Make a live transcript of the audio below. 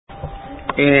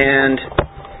And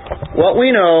what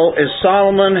we know is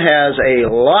Solomon has a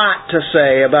lot to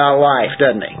say about life,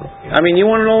 doesn't he? I mean, you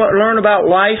want to learn about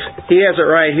life? He has it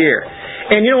right here.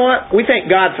 And you know what? We thank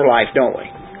God for life, don't we?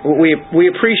 We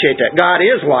appreciate that. God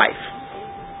is life.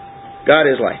 God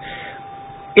is life.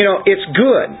 You know, it's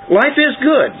good. Life is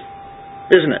good,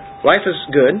 isn't it? Life is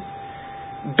good.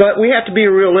 But we have to be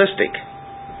realistic.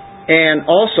 And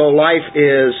also, life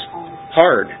is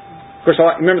hard. Of course,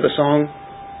 remember the song?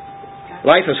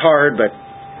 Life is hard, but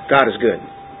God is good.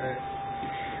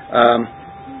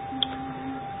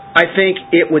 I think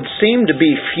it would seem to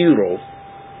be futile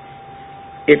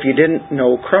if you didn't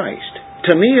know Christ.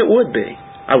 To me, it would be.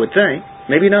 I would think.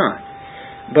 Maybe not.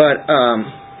 But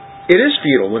it is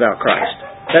futile without Christ.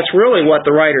 That's really what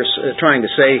the writer's trying to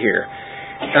say here.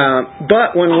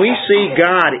 But when we see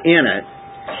God in it,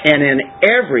 and in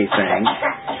everything,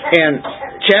 and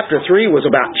chapter 3 was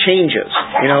about changes.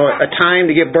 You know, a time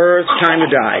to give birth, time to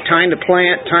die, time to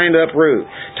plant, time to uproot,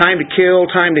 time to kill,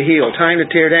 time to heal, time to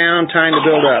tear down, time to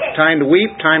build up, time to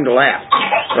weep, time to laugh.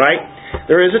 Right?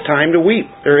 There is a time to weep.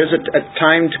 There is a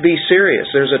time to be serious.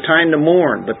 There's a time to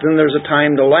mourn, but then there's a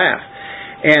time to laugh.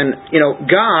 And, you know,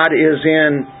 God is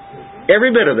in every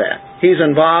bit of that. He's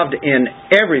involved in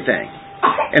everything.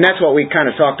 And that's what we kind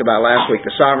of talked about last week,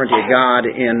 the sovereignty of God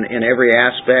in every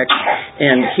aspect.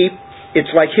 And it's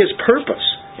like His purpose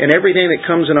in everything that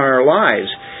comes in our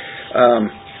lives.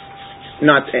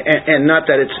 Not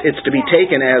that it's to be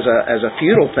taken as a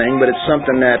futile thing, but it's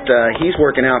something that He's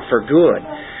working out for good.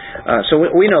 So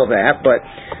we know that, but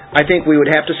I think we would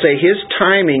have to say His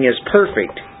timing is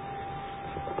perfect,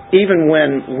 even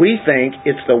when we think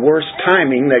it's the worst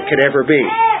timing that could ever be.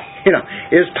 You know,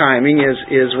 His timing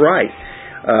is right.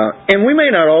 And we may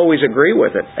not always agree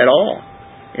with it at all,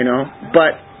 you know,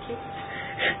 but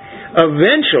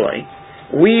eventually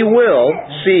we will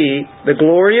see the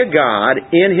glory of God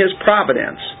in His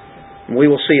providence. We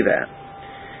will see that.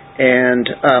 And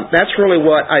that's really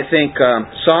what I think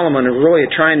Solomon is really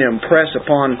trying to impress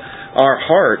upon our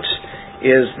hearts,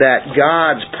 is that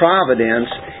God's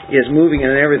providence is moving in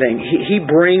everything. He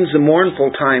brings the mournful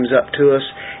times up to us.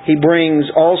 He brings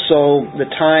also the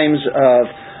times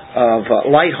of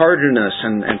lightheartedness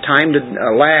and time to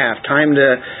laugh, time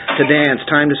to dance,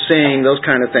 time to sing, those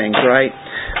kind of things, right?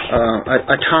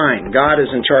 A time. God is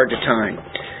in charge of time.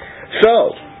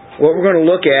 So, what we're going to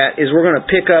look at is we're going to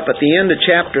pick up at the end of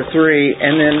chapter 3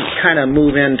 and then kind of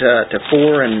move into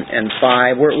 4 and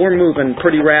 5. We're moving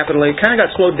pretty rapidly. Kind of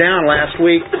got slowed down last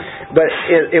week, but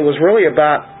it was really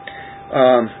about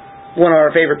one of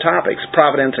our favorite topics,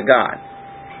 providence of God,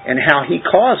 and how He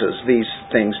causes these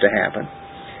things to happen.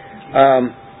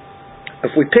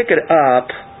 If we pick it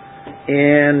up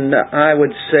in, I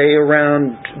would say,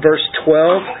 around verse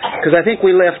 12, because I think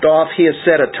we left off, He has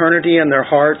set eternity in their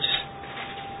hearts.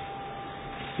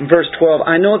 In verse 12,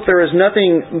 I know that there is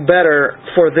nothing better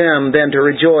for them than to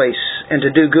rejoice and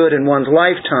to do good in one's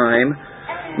lifetime.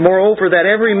 Moreover, that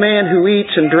every man who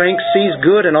eats and drinks sees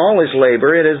good in all his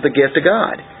labor. It is the gift of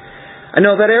God. I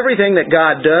know that everything that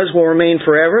God does will remain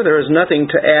forever. There is nothing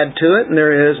to add to it, and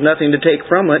there is nothing to take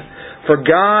from it. For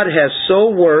God has so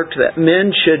worked that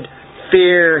men should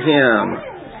fear Him.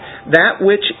 That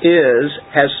which is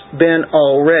has been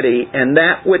already, and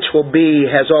that which will be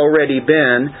has already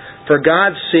been. For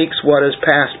God seeks what is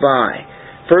passed by.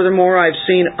 Furthermore, I've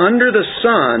seen under the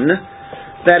sun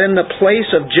that in the place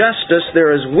of justice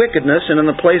there is wickedness, and in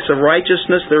the place of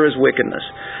righteousness there is wickedness.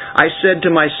 I said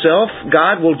to myself,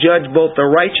 God will judge both the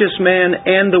righteous man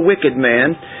and the wicked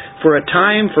man, for a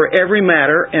time for every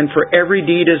matter, and for every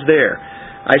deed is there.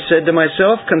 I said to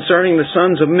myself, concerning the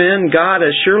sons of men, God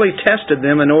has surely tested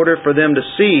them in order for them to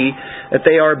see that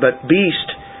they are but beast.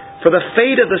 For the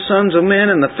fate of the sons of men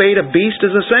and the fate of beast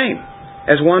is the same.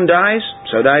 As one dies,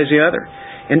 so dies the other.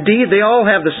 Indeed, they all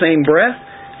have the same breath,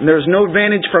 and there is no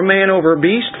advantage for man over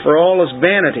beast, for all is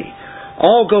vanity.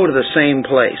 All go to the same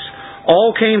place.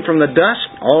 All came from the dust,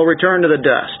 all return to the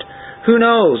dust. Who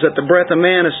knows that the breath of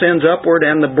man ascends upward,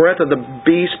 and the breath of the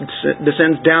beast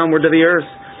descends downward to the earth?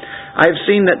 I have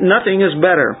seen that nothing is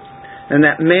better than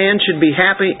that man should be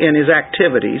happy in his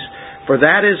activities, for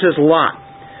that is his lot.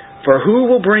 For who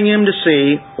will bring him to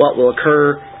see what will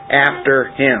occur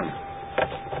after him?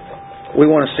 We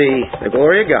want to see the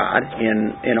glory of God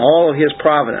in all of His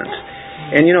providence.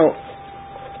 And you know,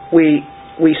 we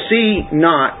see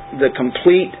not the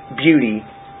complete beauty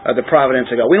of the providence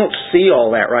of God. We don't see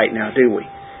all that right now, do we?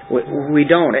 We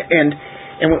don't. And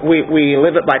we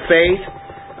live it by faith.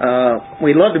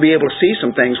 We love to be able to see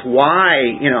some things.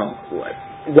 Why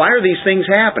are these things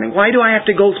happening? Why do I have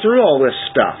to go through all this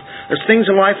stuff? There's things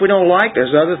in life we don't like.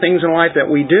 There's other things in life that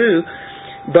we do.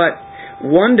 But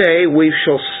one day we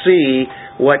shall see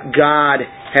what God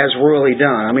has really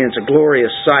done. I mean, it's a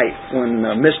glorious sight when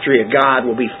the mystery of God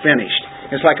will be finished.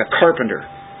 It's like a carpenter.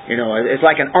 It's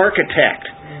like an architect.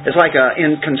 It's like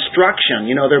in construction.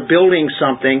 They're building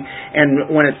something, and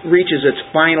when it reaches its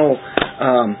final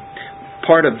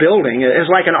part of building, it's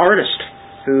like an artist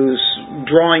who's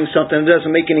drawing something that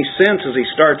doesn't make any sense as he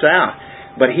starts out.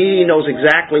 But he knows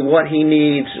exactly what he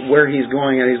needs, where he's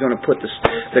going, and he's going to put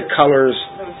the colors.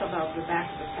 There was something about the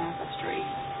back of the tapestry.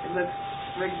 It looks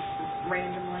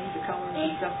randomly, the colors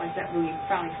and stuff like that, but we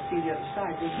finally can see the other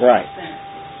side. Right.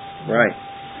 Right.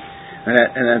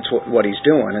 And that's what he's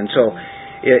doing. And so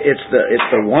it's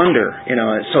the wonder,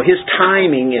 So his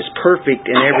timing is perfect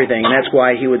in everything, and that's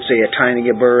why he would say a time to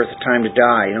give birth, a time to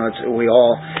die. We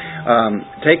all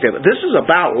take that. But this is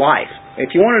about life.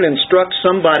 If you wanted to instruct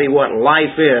somebody what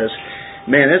life is,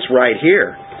 man, it's right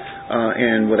here.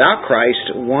 And without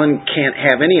Christ, one can't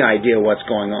have any idea what's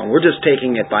going on. We're just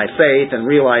taking it by faith and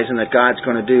realizing that God's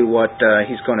going to do what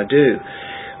He's going to do.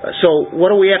 So what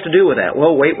do we have to do with that?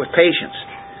 Well, wait with patience.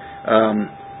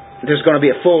 There's going to be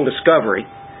a full discovery.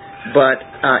 But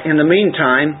in the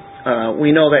meantime,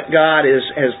 we know that God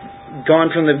has gone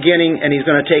from the beginning and He's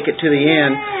going to take it to the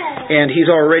end. And He's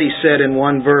already said in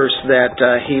one verse that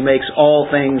He makes all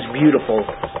things beautiful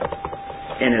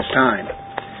in His time.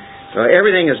 So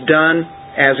everything is done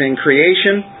as in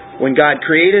creation. When God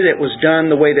created it, was done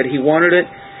the way that He wanted it.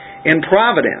 In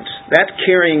providence, that's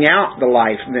carrying out the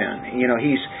life then.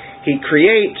 He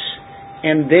creates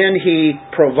and then He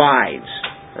provides.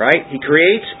 Right? He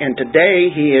creates, and today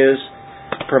He is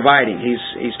providing.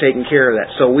 He's taking care of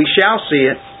that. So we shall see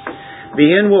it.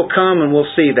 The end will come, and we'll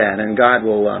see that, and God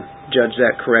will judge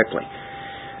that correctly.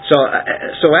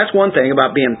 So that's one thing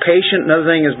about being patient. Another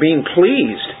thing is being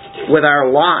pleased with our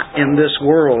lot in this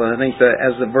world. And I think that,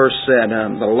 as the verse said,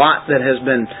 the lot that has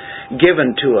been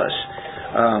given to us,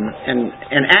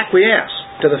 and acquiesce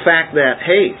to the fact that,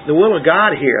 hey, the will of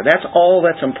God here, that's all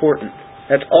that's important.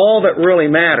 That's all that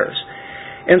really matters.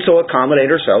 And so accommodate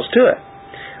ourselves to it.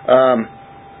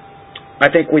 I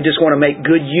think we just want to make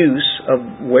good use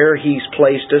of where He's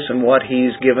placed us and what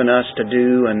He's given us to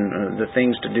do and the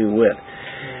things to do with.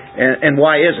 And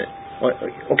why is it?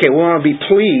 Okay, we want to be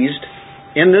pleased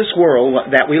in this world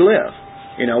that we live.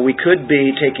 We could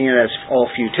be taking it as all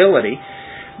futility,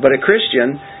 but a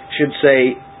Christian should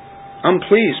say, I'm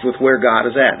pleased with where God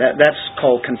is at. That's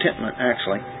called contentment,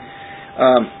 actually.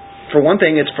 For one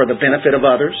thing, it's for the benefit of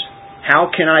others.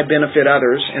 How can I benefit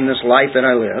others in this life that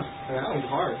I live? That one's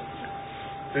hard.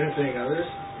 Benefiting others,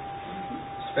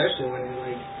 especially when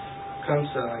it comes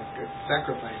to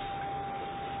sacrifice,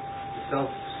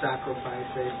 self-sacrifice.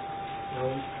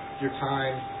 Your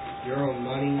time, your own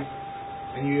money,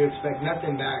 and you expect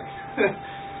nothing back.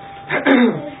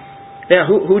 Yeah,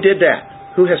 who did that?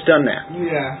 Who has done that?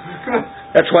 Yeah.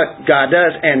 That's what God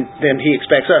does, and then He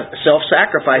expects us.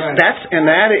 Self-sacrifice. Right.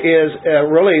 That is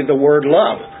really the word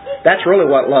love. That's really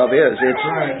what love is.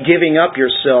 It's giving up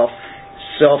yourself,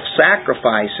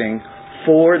 self-sacrificing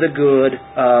for the good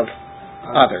of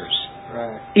others.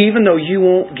 Right. Even though you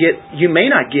may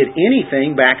not get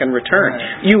anything back in return.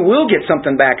 Right. You will get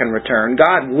something back in return.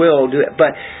 God will do it.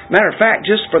 But matter of fact,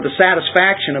 just for the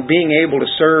satisfaction of being able to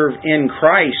serve in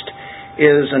Christ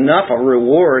is enough a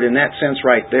reward in that sense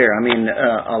right there. I mean,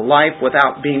 a life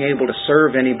without being able to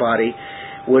serve anybody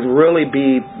would really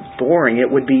be boring. It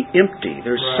would be empty.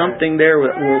 There's something there.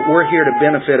 We're here to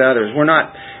benefit others. We're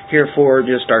not here for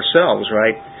just ourselves,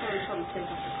 right?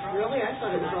 Really? I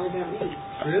thought it was all about me.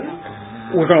 Really?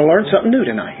 We're going to learn something new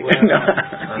tonight. Isn't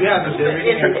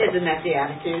that the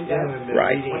attitude?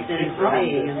 Right. What's in it for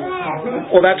me?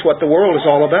 Well, that's what the world is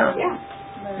all about. Yeah.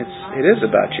 It is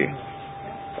about you.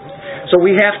 So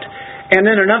we have to, and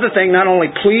then another thing, not only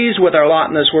pleased with our lot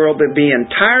in this world, but be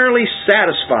entirely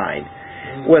satisfied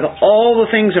with all the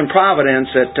things in providence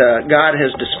that God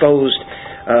has disposed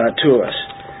to us.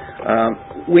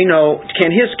 We know,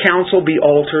 can His counsel be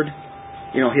altered?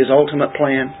 His ultimate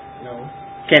plan? No.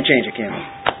 Can't change it, can we?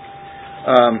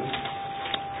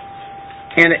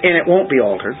 And it won't be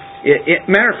altered.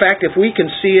 Matter of fact, if we can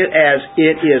see it as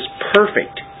it is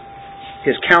perfect,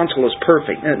 His counsel is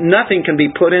perfect. Nothing can be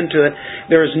put into it.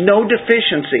 There is no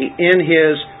deficiency in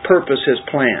His purpose, His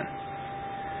plan.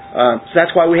 So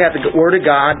that's why we have the Word of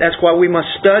God. That's why we must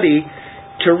study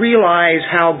to realize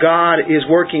how God is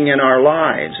working in our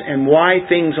lives and why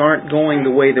things aren't going the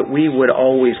way that we would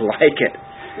always like it.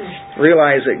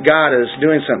 Realize that God is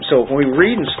doing something. So when we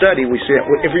read and study, we see it.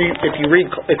 If you read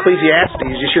Ecclesiastes,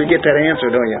 you sure get that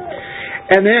answer, don't you?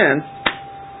 And then,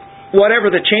 whatever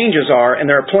the changes are, and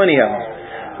there are plenty of them,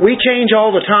 we change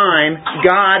all the time.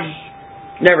 God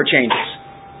never changes.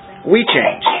 we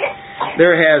change.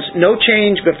 There has no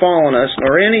change befallen us,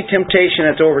 nor any temptation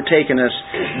that's overtaken us,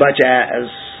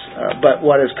 but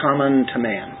what is common to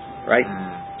man. Right?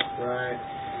 Right.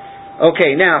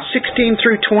 Okay, now 16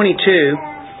 through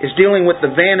 22 is dealing with the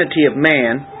vanity of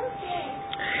man.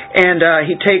 And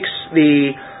he takes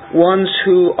the ones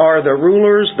who are the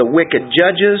rulers, the wicked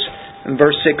judges. In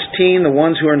verse 16, the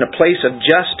ones who are in the place of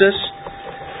justice.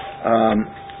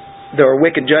 There are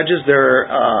wicked judges. There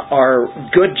are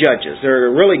good judges. There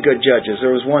are really good judges.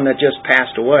 There was one that just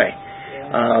passed away.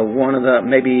 One of the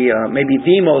maybe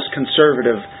the most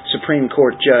conservative Supreme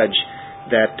Court judge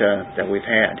that we've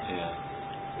had,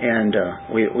 and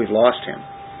we've lost him.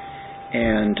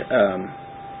 And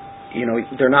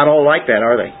they're not all like that,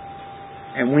 are they?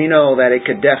 And we know that it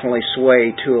could definitely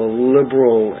sway to a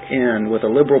liberal end with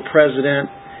a liberal president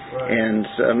and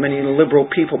many liberal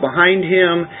people behind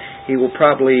him. He will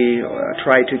probably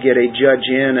try to get a judge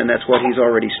in, and that's what he's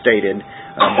already stated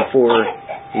before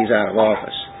he's out of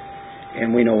office.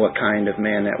 And we know what kind of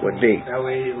man that would be. That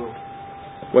way he will...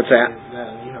 What's that?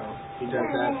 He does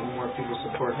that, the more people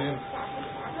support him.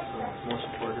 More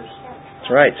supporters. That's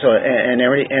right. So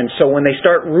so when they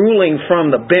start ruling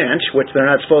from the bench, which they're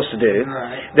not supposed to do,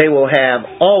 they will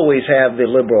always have the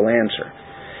liberal answer.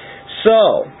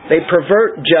 So they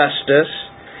pervert justice,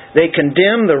 they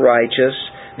condemn the righteous,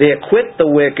 they acquit the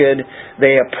wicked,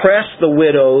 they oppress the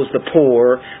widows, the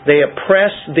poor, they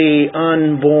oppress the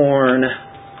unborn,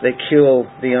 they kill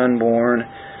the unborn.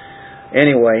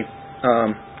 Anyway,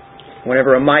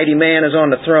 whenever a mighty man is on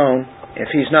the throne, if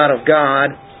he's not of God,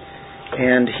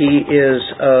 and he is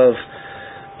of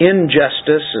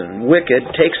injustice and wicked,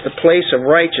 takes the place of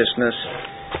righteousness,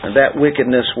 and that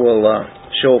wickedness will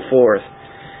show forth.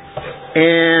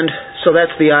 And so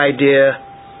that's the idea.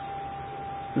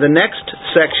 The next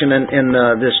section in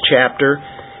this chapter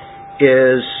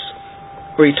is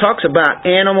where he talks about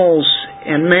animals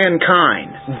and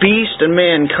mankind, beast and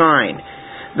mankind,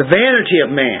 the vanity of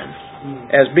man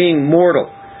as being mortal,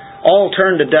 all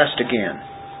turn to dust again.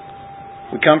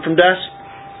 We come from dust,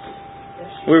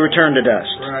 we return to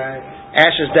dust. Right.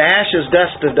 Ashes to ashes,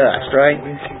 dust to dust, right?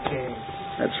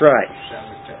 That's right.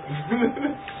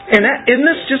 And isn't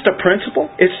this just a principle?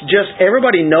 It's just,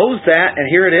 everybody knows that, and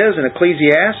here it is in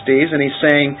Ecclesiastes, and he's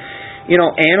saying,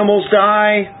 animals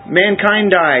die,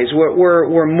 mankind dies,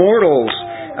 we're mortals.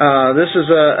 This is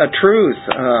a truth.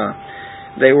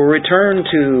 They will return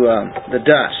to the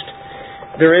dust.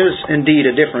 There is indeed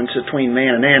a difference between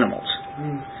man and animals.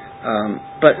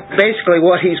 But basically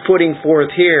what he's putting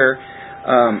forth here,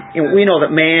 we know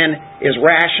that man is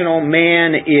rational,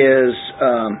 man is,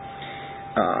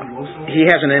 he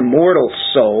has an immortal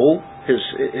soul, his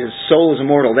soul is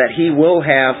immortal, that he will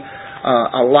have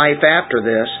a life after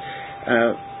this.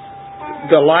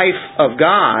 The life of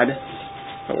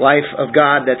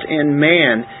God that's in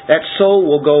man, that soul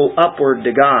will go upward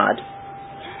to God.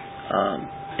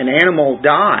 An animal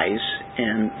dies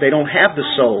and they don't have the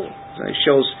soul. It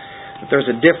shows that there's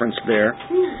a difference there.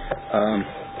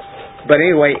 But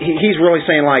anyway, he's really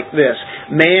saying like this: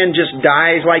 man just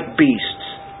dies like beasts,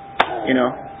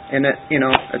 and that,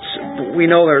 we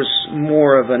know there's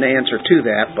more of an answer to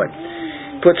that, but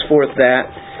puts forth that.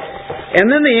 And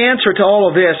then the answer to all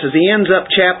of this is he ends up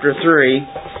chapter 3,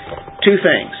 two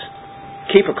things: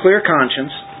 keep a clear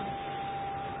conscience,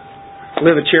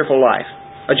 live a cheerful life,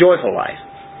 a joyful life.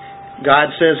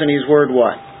 God says in His Word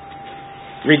what?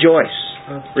 Rejoice.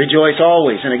 Rejoice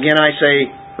always. And again I say,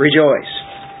 rejoice.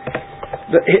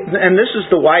 And this is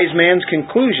the wise man's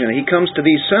conclusion. He comes to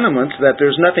these sentiments that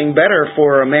there's nothing better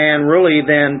for a man really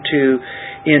than to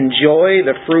enjoy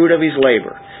the fruit of his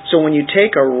labor. So when you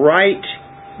take a right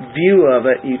view of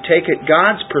it, you take it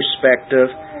God's perspective,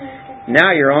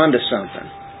 now you're on to something.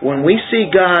 When we see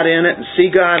God in it and see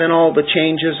God in all the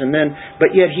changes,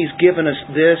 but yet He's given us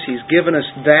this, He's given us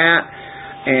that,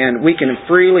 and we can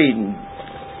freely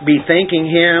be thanking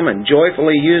Him and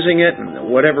joyfully using it, and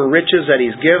whatever riches that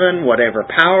He's given, whatever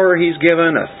power He's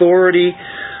given, authority,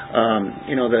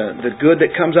 the good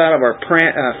that comes out of our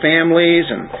families,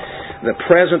 and the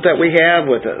present that we have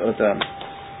with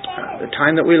the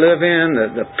time that we live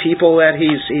in, the people that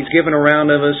He's given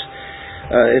around of us.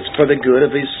 It's for the good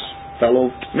of His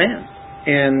fellow man.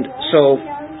 And so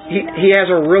he has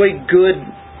a really good,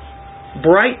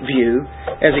 bright view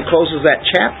as he closes that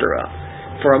chapter up.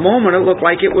 For a moment it looked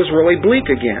like it was really bleak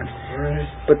again.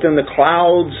 But then the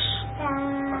clouds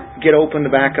get opened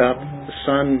back up, the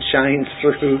sun shines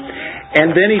through,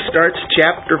 and then he starts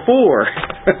chapter 4.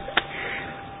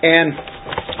 And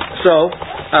so,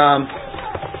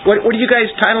 what are you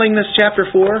guys titling this chapter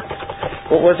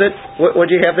 4? What was it? What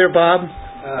did you have there, Bob?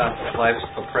 Life's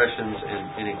oppressions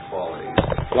and inequalities.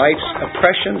 Life's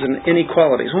oppressions and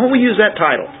inequalities. Why don't we use that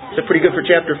title? Is it pretty good for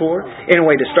chapter 4?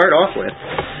 Anyway, to start off with.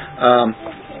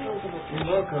 You're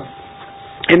welcome.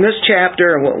 In this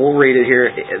chapter, and we'll read it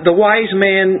here, the wise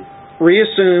man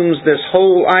reassumes this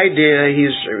whole idea,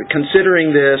 he's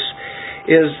considering this,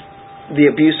 is the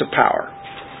abuse of power.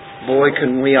 Boy,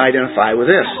 can we identify with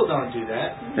this. People don't do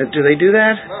that. Do they do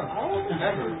that? No,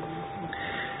 never.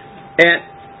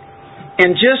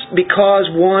 And just because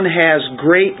one has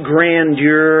great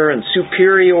grandeur and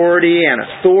superiority and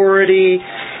authority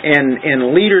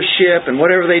and leadership and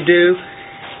whatever they do,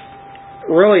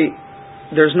 really,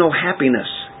 there's no happiness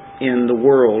in the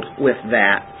world with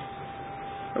that,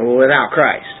 without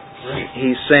Christ. Right.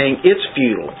 He's saying it's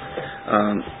futile.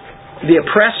 The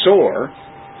oppressor,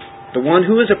 the one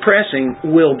who is oppressing,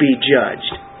 will be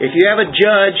judged. If you have a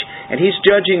judge and he's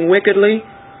judging wickedly,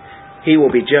 he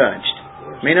will be judged.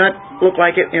 May not look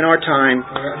like it in our time,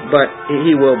 but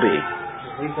he will be.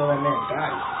 At least all that man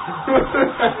died.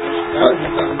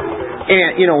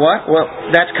 And you know what? Well,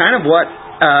 that's kind of what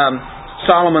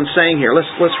Solomon's saying here.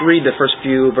 Let's read the first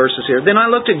few verses here. Then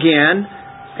I looked again,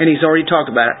 and he's already talked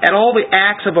about it, at all the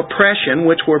acts of oppression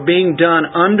which were being done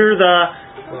under the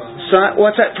sun.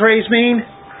 What's that phrase mean?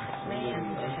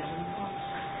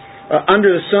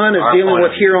 Under the sun is dealing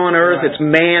with here on earth. It's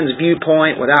man's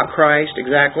viewpoint without Christ,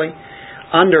 exactly.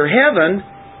 Under heaven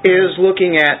is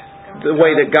looking at the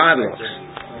way that God looks.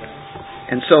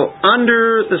 And so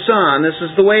under the sun, this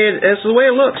is the way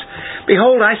it looks.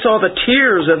 Behold, I saw the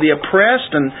tears of the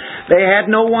oppressed, and they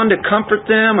had no one to comfort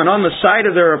them, and on the side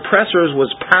of their oppressors was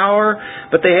power,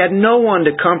 but they had no one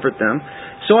to comfort them.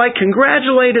 So I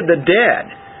congratulated the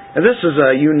dead. Now this is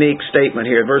a unique statement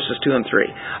here, verses 2 and 3.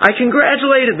 I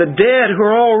congratulated the dead who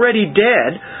are already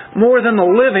dead more than the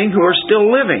living who are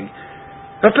still living.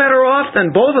 But better off than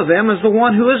both of them is the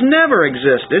one who has never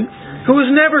existed, who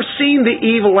has never seen the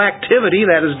evil activity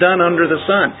that is done under the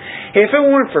sun. If it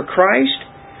weren't for Christ,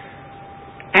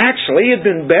 actually it'd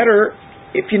been better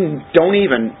if you don't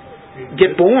even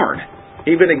get born,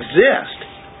 even exist.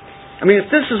 I mean, if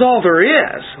this is all there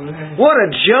is, what a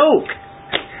joke!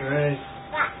 Right.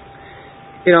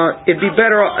 You know, it'd be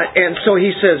better off, and so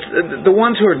he says, the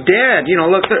ones who are dead, you know,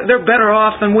 look, they're better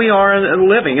off than we are in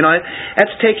living. You know,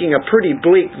 that's taking a pretty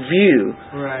bleak view.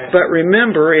 Right. But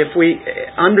remember, if we,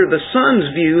 under the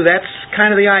sun's view, that's kind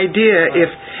of the idea.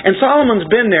 And Solomon's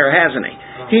been there, hasn't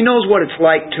he? He knows what it's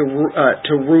like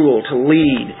to rule, to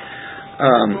lead.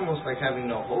 It's almost like having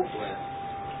no hope left.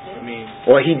 I mean,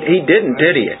 well, he didn't,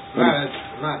 did he?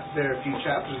 Not there a few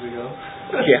chapters ago.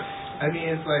 Yeah. I mean,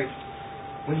 it's like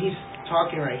when he's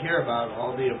talking right here about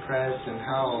all the oppressed and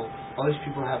how all these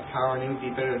people have power and it would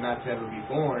be better not to ever be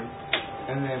born,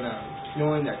 and then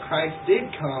knowing that Christ did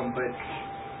come, but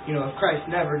you know, if Christ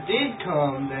never did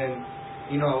come, then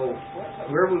you know,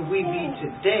 where would we be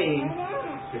today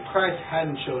if Christ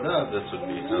hadn't showed up? This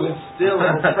would be with still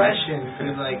oppression.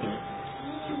 And like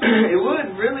it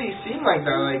would really seem like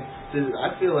that. Like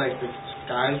I feel like the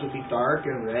skies would be dark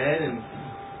and red, and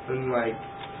like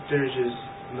there's just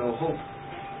no hope.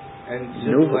 And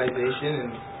civilization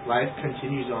and life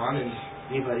continues on, and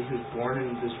anybody who's born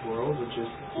in this world would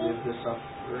just live the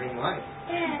suffering life.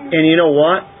 And you know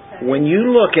what? When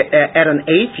you look at an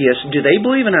atheist, do they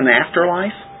believe in an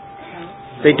afterlife?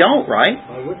 No. They don't, right?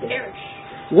 Why would they?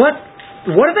 What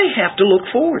do they have to look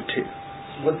forward to?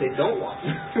 What they don't want.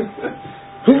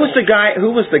 Who was the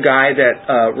guy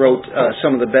that wrote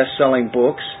some of the best-selling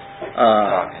books?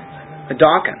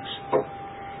 Dawkins.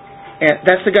 And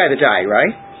that's the guy that died,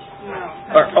 right? No.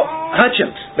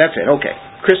 Hutchins. That's it. Okay,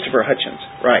 Christopher Hutchins.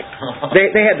 Right.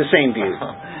 They had the same view.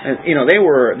 And, you know, they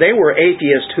were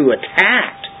atheists who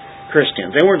attacked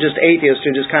Christians. They weren't just atheists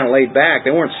who just kind of laid back.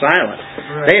 They weren't silent.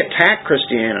 Right. They attacked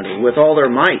Christianity with all their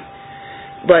might.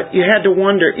 But you had to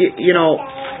wonder, you know,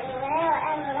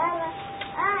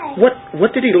 what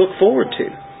did he look forward to?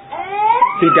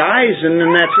 He dies and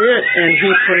then that's it. And he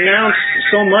pronounced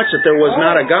so much that there was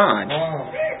not a God.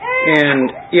 And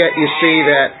yet you see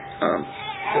that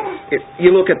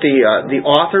you look at the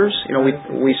authors. You know,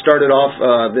 we started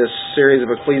off this series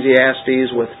of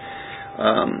Ecclesiastes with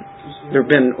there have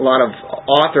been a lot of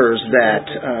authors that,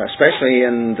 especially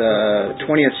in the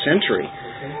 20th century,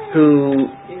 who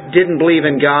didn't believe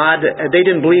in God. They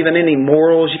didn't believe in any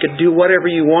morals. You could do whatever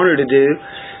you wanted to do,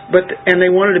 and they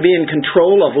wanted to be in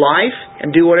control of life and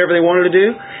do whatever they wanted to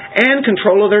do, and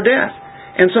control of their death.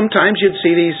 And sometimes you'd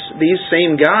see these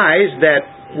same guys that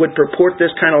would purport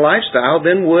this kind of lifestyle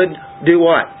then would do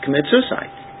what? Commit suicide.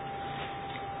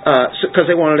 Because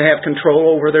they wanted to have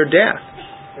control over their death.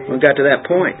 We got to that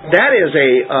point. That is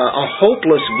a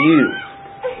hopeless view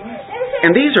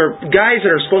And these are guys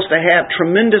that are supposed to have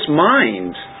tremendous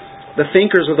minds, the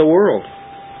thinkers of the world.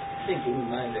 I think any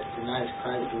mind that denies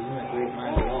Christ isn't a great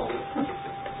mind at all.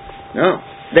 No.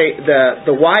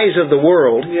 The wise of the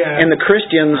world and the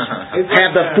Christians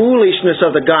have the foolishness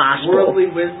of the gospel. Worldly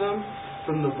wisdom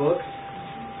from the book.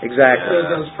 Exactly.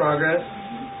 Shows progress.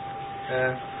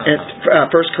 And 1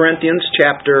 Corinthians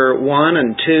chapter 1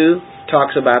 and 2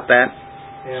 talks about that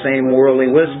same worldly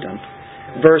wisdom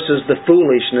versus the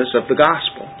foolishness of the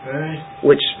gospel,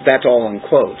 which that's all in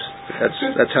quotes.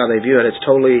 That's how they view it. It's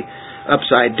totally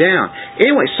upside down.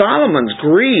 Anyway, Solomon's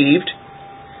grieved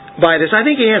by this. I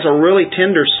think he has a really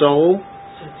tender soul,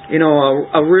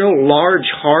 a real large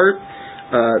heart.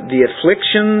 The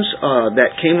afflictions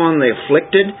that came on the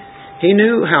afflicted, he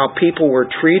knew how people were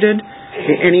treated,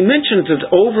 and he mentions it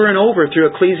over and over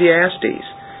through Ecclesiastes.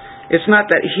 It's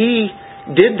not that he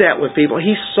did that with people.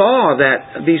 He saw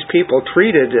that these people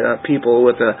treated people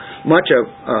with much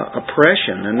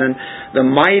oppression, and then the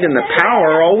might and the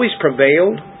power always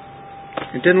prevailed.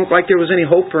 It didn't look like there was any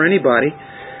hope for anybody.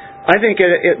 I think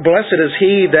blessed is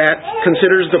he that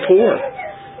considers the poor.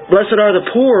 Blessed are the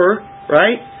poor,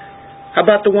 right? How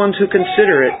about the ones who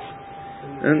consider it?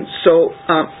 And so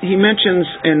he mentions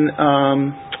in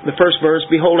the first verse,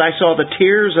 "Behold, I saw the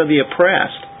tears of the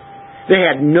oppressed. They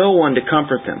had no one to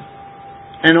comfort them.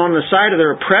 And on the side of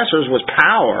their oppressors was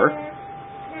power.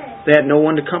 They had no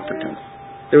one to comfort them."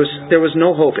 There was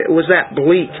no hope. It was that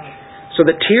bleak. So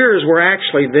the tears were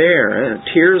actually there,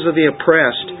 tears of the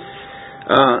oppressed.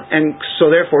 And so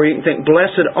therefore you can think,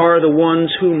 blessed are the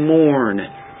ones who mourn.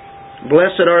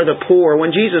 Blessed are the poor.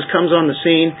 When Jesus comes on the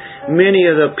scene, many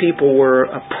of the people were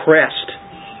oppressed.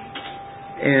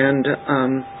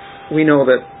 And we know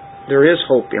that there is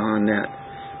hope beyond that.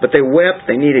 But they wept,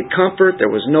 they needed comfort, there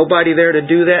was nobody there to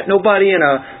do that, nobody in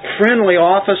a friendly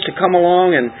office to come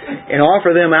along and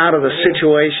offer them out of the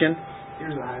situation.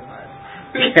 Here's a high five.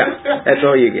 Yeah, that's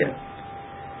all you get.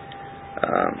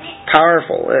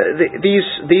 Powerful.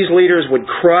 These leaders would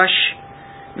crush,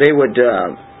 they would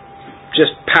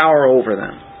just power over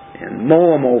them and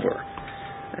mow them over.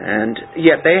 And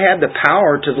yet they had the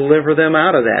power to deliver them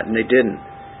out of that, and they didn't.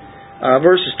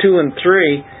 Verses 2 and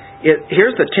 3,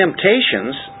 here's the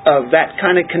temptations of that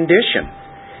kind of condition.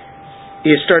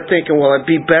 You start thinking, well, it'd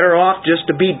be better off just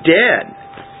to be dead.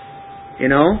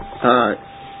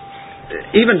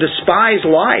 Even despise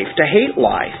life, to hate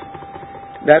life.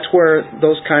 That's where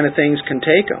those kind of things can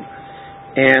take them.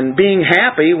 And being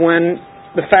happy when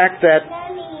the fact that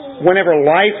whenever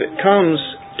life comes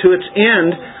to its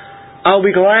end, I'll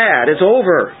be glad it's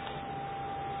over.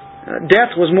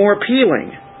 Death was more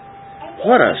appealing.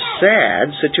 What a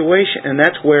sad situation. And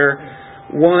that's where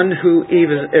one who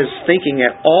even is thinking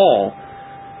at all,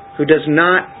 who does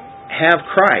not have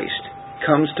Christ,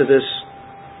 comes to this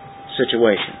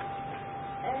situation.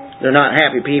 They're not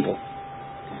happy people.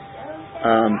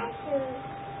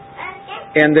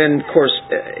 And then, of course,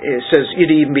 it says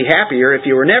you'd even be happier if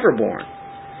you were never born.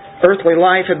 Earthly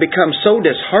life had become so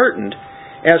disheartened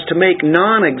as to make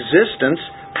non-existence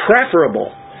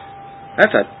preferable.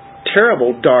 That's a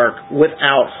terrible, dark,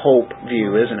 without hope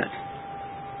view, isn't it?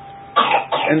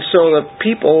 And so the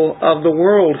people of the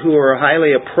world who are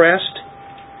highly oppressed,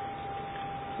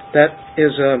 that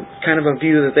is a kind of a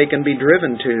view that they can be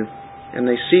driven to. And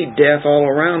they see death all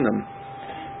around them.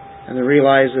 And they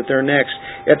realize that they're next.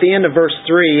 At the end of verse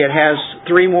 3, it has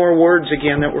 3 more words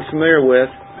again that we're familiar with.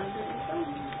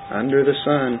 Under the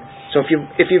sun. So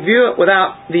if you view it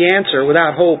without the answer,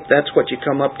 without hope, that's what you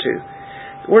come up to.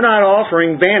 We're not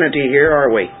offering vanity here,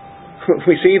 are we?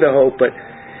 We see the hope, but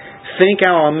think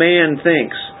how a man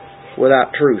thinks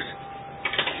without truth.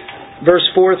 Verse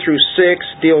 4 through 6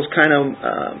 deals kind of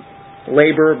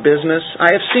labor, business.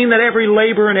 I have seen that every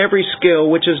labor and every skill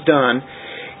which is done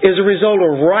is a result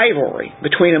of rivalry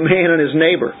between a man and his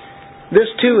neighbor. This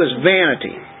too is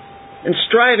vanity and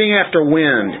striving after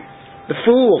wind. The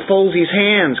fool folds his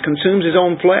hands, consumes his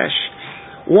own flesh.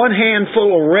 One hand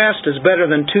full of rest is better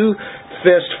than 2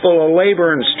 fists full of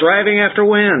labor and striving after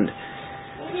wind.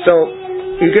 So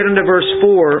you get into verse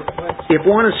 4. If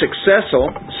one is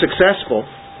successful,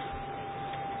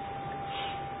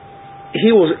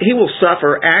 he will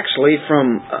suffer actually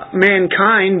from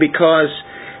mankind, because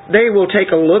they will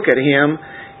take a look at him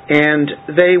and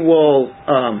they will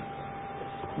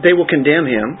condemn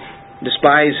him,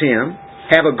 despise him,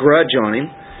 have a grudge on him.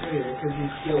 Yeah, because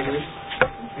he's skilled,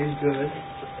 he's good.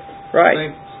 Right.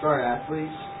 Like star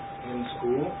athletes in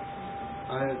school.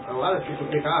 A lot of people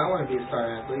think, I want to be a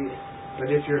star athlete. But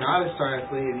if you're not a star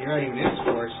athlete and you're not even in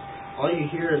sports, all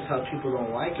you hear is how people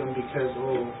don't like them because,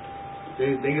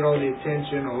 they get all the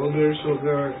attention, they're so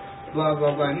good. blah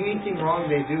blah blah. Anything wrong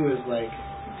they do is like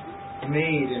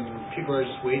made, and people are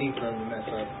just waiting for them to mess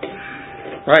up.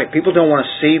 Right. People don't want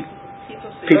to see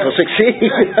people succeed.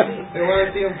 They want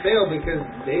to see them fail because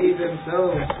they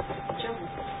themselves,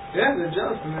 they're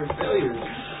jealous and they're failures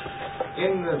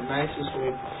in the nicest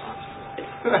way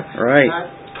possible. Right. Not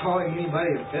calling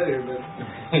anybody a failure, but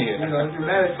you know, if you're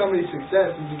mad at somebody's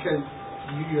success, it's because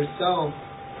you yourself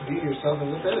view yourself as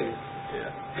a failure. Yeah.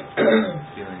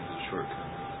 Feelings of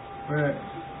shortcomings. Right.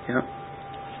 Yeah.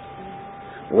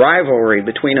 Rivalry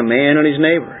between a man and his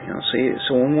neighbor. You know, see,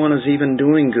 so when one is even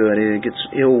doing good, it gets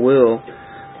ill will.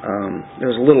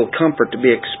 There's little comfort to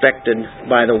be expected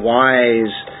by the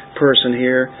wise person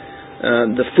here.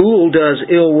 The fool does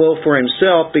ill will for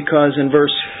himself because in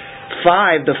verse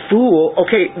 5, the fool,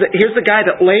 here's the guy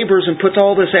that labors and puts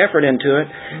all this effort into it.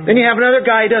 Mm-hmm. Then you have another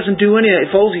guy who doesn't do anything,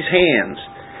 folds his hands.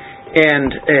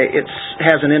 And it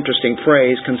has an interesting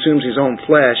phrase, consumes his own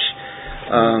flesh.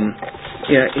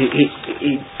 He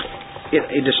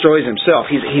destroys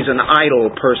himself. He's an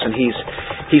idle person. He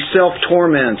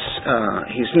self-torments.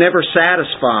 He's never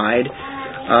satisfied.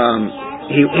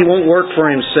 He won't work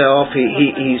for himself.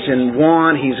 He's in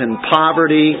want. He's in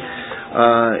poverty.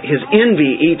 His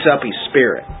envy eats up his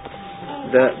spirit.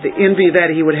 The envy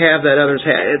that he would have that others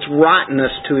have, it's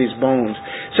rottenness to his bones.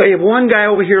 So you have one guy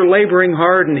over here laboring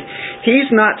hard, and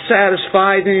he's not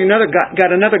satisfied, and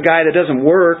got another guy that doesn't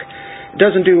work,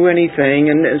 doesn't do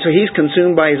anything, and so he's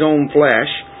consumed by his own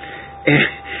flesh.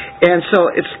 And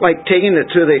so it's like taking it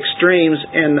to the extremes,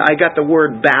 and I got the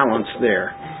word balance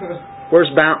there. Where's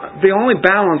the only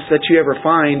balance that you ever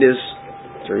find is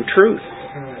through truth.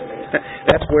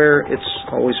 That's where it's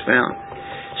always found.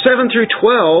 7 through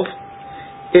 12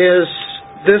 is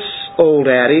this old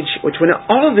adage, which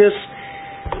all of this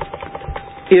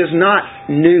is not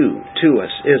new to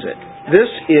us, is it?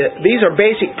 These are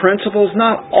basic principles.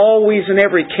 Not always in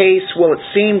every case will it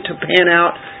seem to pan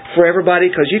out for everybody,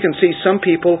 because you can see some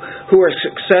people who are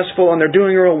successful and they're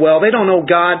doing real well. They don't know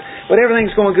God, but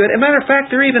everything's going good. As a matter of fact,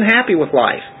 they're even happy with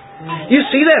life. You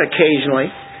see that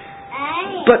occasionally,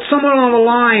 but somewhere along the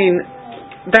line,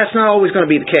 that's not always going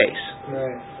to be the case.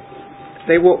 Right.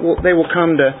 They will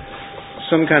come to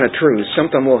some kind of truth.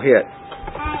 Something will hit.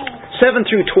 7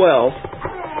 through 12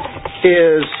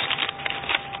 is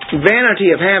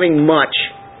vanity of having much,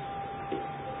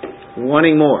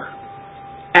 wanting more.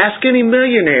 Ask any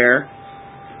millionaire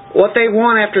what they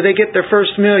want after they get their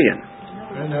first million.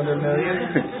 Another million?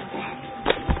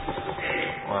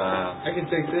 Wow. I can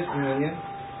take this million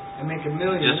and make $1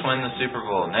 million. Just win the Super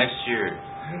Bowl next year.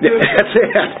 That's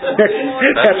it.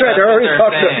 That's right. They're already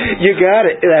talking. You got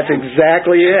it. That's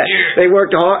exactly it. They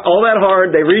worked all that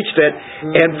hard. They reached it,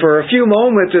 and for a few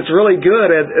moments, it's really good,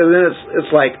 and then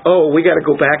it's like, oh, we got to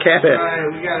go back at it.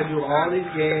 Right. We got to do all these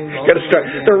games. Got to start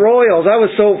the Royals. I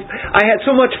had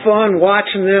so much fun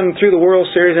watching them through the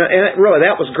World Series, and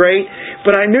that was great.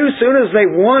 But I knew as soon as they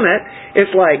won it,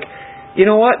 it's like, you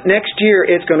know what? Next year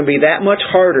it's going to be that much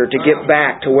harder to get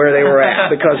back to where they were at,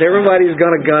 because everybody's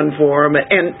going to gun for them,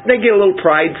 and they get a little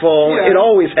prideful. Yeah. It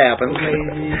always happens.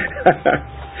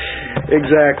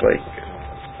 Exactly.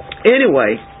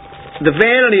 Anyway, the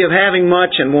vanity of having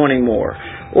much and wanting more.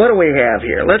 What do we have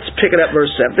here? Let's pick it up,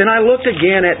 verse 7. Then I looked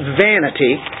again at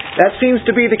vanity. That seems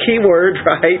to be the key word,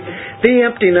 right? The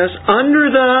emptiness under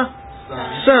the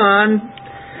sun.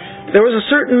 There was a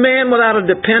certain man without a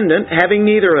dependent, having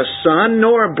neither a son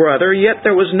nor a brother, yet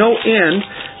there was no end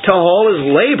to all his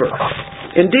labor.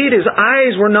 Indeed, his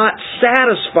eyes were not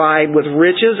satisfied with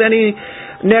riches, and he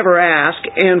never asked,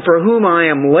 and for whom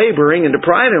I am laboring and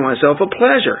depriving myself of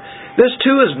pleasure. This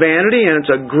too is vanity, and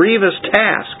it's a grievous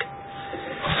task.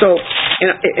 So,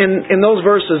 in those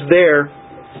verses there,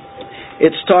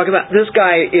 it's talking about this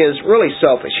guy is really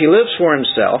selfish. He lives for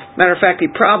himself. Matter of fact, he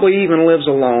probably even lives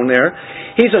alone there.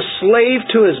 He's a slave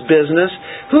to his business.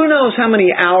 Who knows how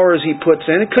many hours he puts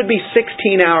in? It could be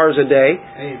 16 hours a day,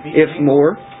 if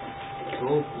more.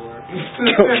 Go for it.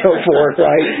 Go for it,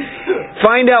 right?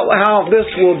 Find out how this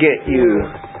will get you.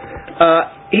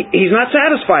 He's not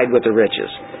satisfied with the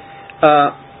riches.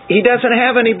 He doesn't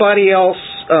have anybody else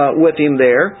with him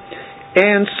there.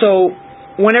 And so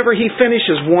whenever he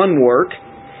finishes one work,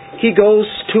 he goes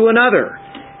to another.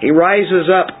 He rises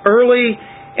up early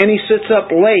and he sits up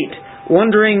late,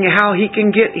 wondering how he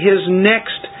can get his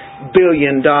next $1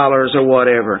 billion or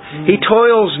whatever. He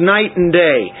toils night and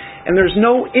day, and there's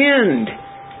no end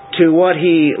to what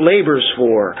he labors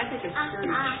for. I think it's Scrooge.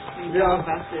 About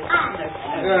this.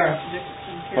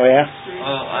 Oh, yeah?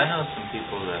 Well, I know some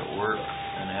people that work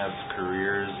and have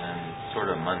careers and sort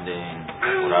of mundane,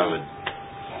 what I would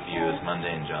view as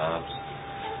mundane jobs,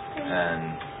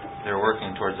 and they're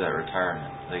working towards that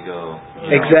retirement. They go,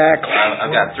 Exactly.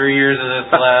 I've got 3 years of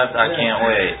this left. I can't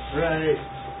wait. Right.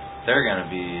 They're going to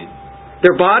be.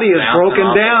 Their body is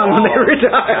broken down when they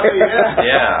retire.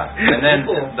 Yeah, and then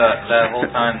that whole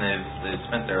time they've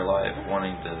spent their life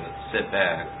wanting to sit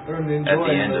back at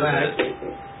the end of it.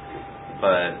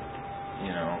 But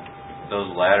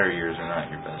those latter years are not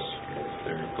your best years.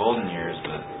 They're golden years,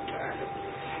 but.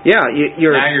 Yeah, now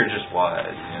you're just wise.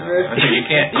 You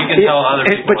can tell other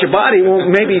people. But your body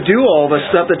won't maybe do all the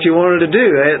stuff that you wanted to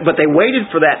do. But they waited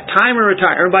for that time to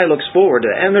retire. Everybody looks forward to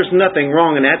it, and there's nothing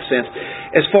wrong in that sense.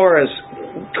 As far as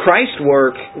Christ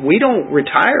work, we don't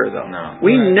retire though. No.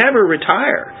 We never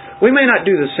retire. We may not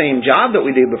do the same job that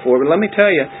we did before, but let me tell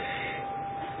you,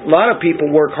 a lot of people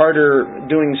work harder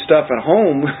doing stuff at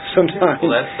home sometimes.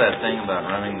 Well, that's that thing about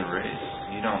running the race.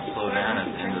 You don't slow down at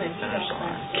the end of the finish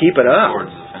line. Keep it up. Towards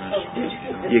the finish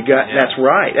line. That's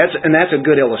right. That's a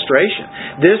good illustration.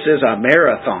 This is a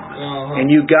marathon, and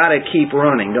you got to keep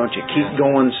running, don't you? Keep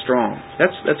going strong.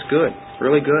 That's good.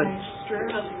 Really good.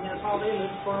 That's all they live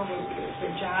for was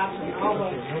their jobs and all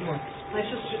the. My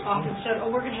sister often said, "Oh,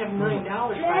 we're going to have $1 million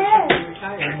by the time we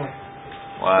retire."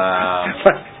 Wow.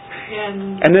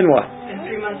 And then what? And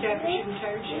 3 months after she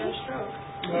retired, she had a stroke.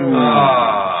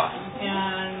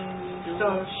 And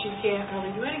so she can't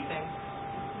really do anything.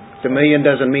 The $1 million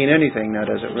doesn't mean anything now,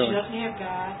 does it really? She doesn't have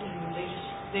God, and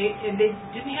they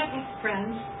didn't have any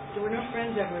friends. There were no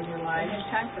friends ever in their lives.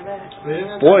 There's time for that.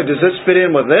 Boy, does this fit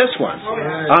in with this one? Oh,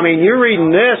 yeah. I mean, you're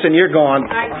reading this and you're going,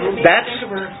 that's,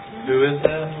 who is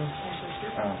that?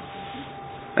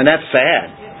 and that's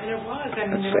sad. And it was. I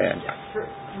mean, That's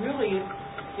sad. Really,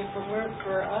 if it weren't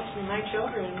for us and my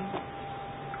children,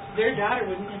 their daughter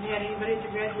wouldn't have had anybody at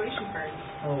the graduation party.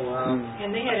 Oh, wow.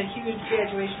 And they had a huge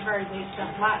graduation party. They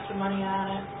spent lots of money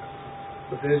on it.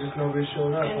 But there's just nobody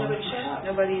showed up. And nobody showed up.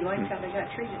 Nobody liked how they got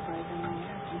treated by them.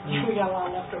 We got a lot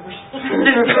of leftovers.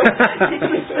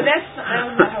 But that's, I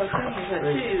don't know how it's thinking, but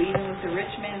too, even with the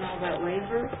rich man and all that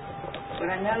labor, what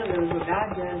I know though is what God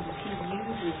does is He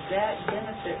uses that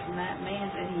benefit from that man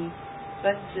and He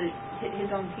lets it hit His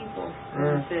own people.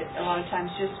 That a lot of times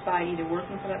just by either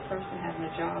working for that person, having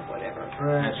a job, whatever.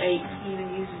 He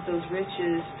even uses those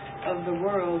riches of the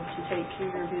world to take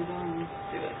care of His own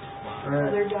through it.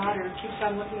 Well, their daughter keeps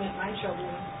on looking at my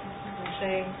children and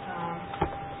saying,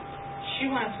 she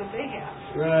wants what they have.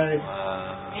 Right.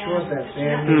 And she wants that it's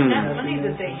family. not money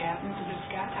that they have, it's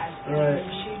God. Right.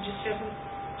 She just hasn't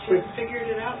figured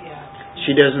it out yet.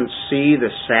 She doesn't see the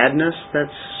sadness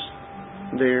that's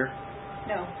there.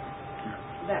 No.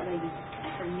 That lady,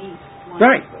 her niece.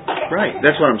 Right.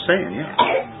 That's what I'm saying,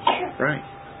 yeah. Right.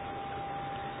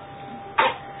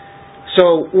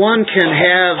 So one can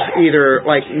have either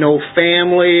like no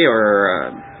family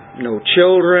or no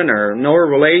children or no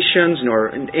relations nor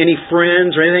any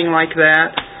friends or anything like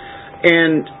that,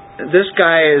 and this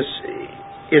guy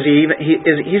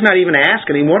he's not even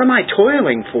asking him, what am I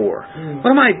toiling for?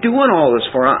 What am I doing all this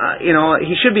for?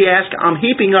 He should be asking, I'm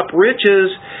heaping up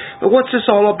riches, but what's this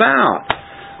all about?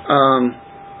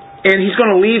 And he's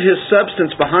going to leave his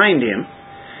substance behind him.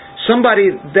 Somebody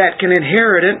that can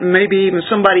inherit it, and maybe even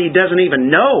somebody he doesn't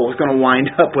even know is going to wind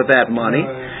up with that money.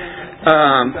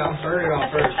 I'll burn it all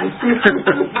first.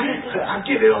 I'll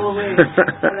give it all away.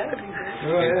 He's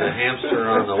the hamster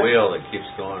on the wheel that keeps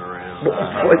going around.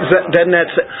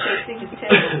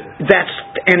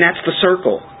 That's the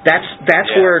circle. That's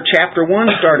where chapter 1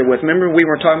 started with. Remember we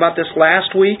were talking about this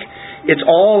last week? It's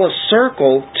all a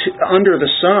circle under the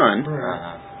sun.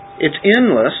 It's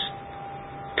endless,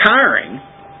 tiring.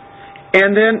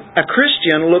 And then a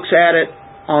Christian looks at it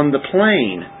on the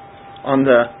plane, on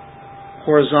the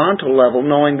horizontal level,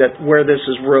 knowing that where this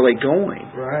is really going.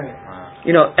 Right.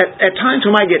 At times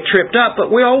we might get tripped up,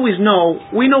 but we always know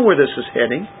where this is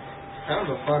heading. Kind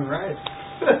of a fun ride.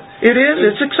 It is.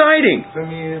 It's exciting. I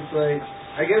mean, it's like,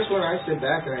 I guess when I sit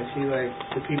back and I see like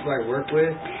the people I work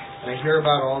with, and I hear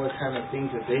about all the kind of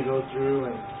things that they go through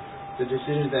and the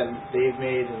decisions that they've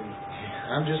made, and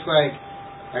I'm just like,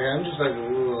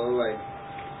 ooh, like,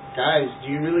 guys, do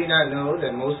you really not know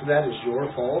that most of that is your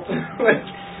fault? Like,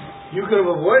 you could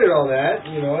have avoided all that,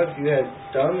 if you had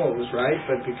done what was right,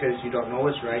 but because you don't know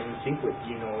what's right and think what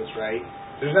you know is right,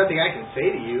 there's nothing I can say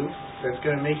to you that's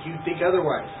going to make you think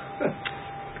otherwise.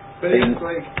 But it's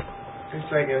like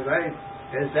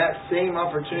as that same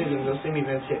opportunity and those same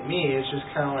events hit me, it's just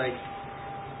kind of like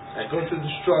I go through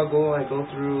the struggle, I go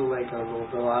through like a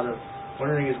lot of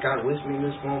wondering, is God with me in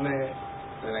this moment?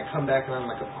 And I come back and I'm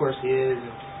like, of course He is.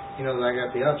 And, I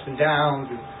got the ups and downs.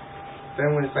 And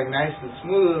then when it's like nice and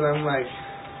smooth, I'm like,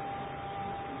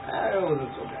 that wasn't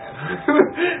so bad.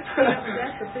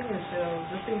 That's the thing is,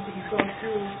 the things that you go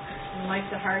through in life,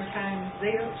 the hard times,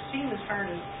 they don't seem as hard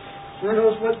as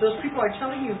what those people are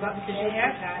telling you about because you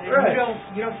have God, and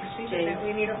you don't perceive it that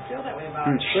way, and you don't feel that way about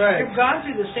it. Right. You've gone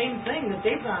through the same thing that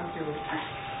they've gone through,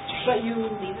 but you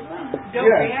don't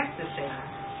react the same.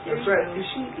 That's right. Is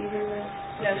she eating that?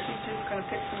 No, she's just going to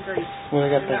pick some grapes. Well, I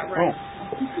got that. Right.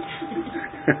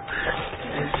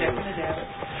 Just checking it out.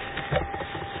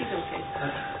 She's okay.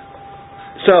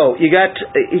 So you got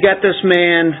this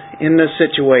man in this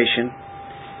situation,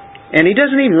 and he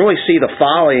doesn't even really see the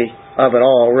folly of it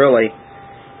all, really.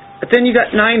 But then you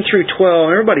got 9 through 12.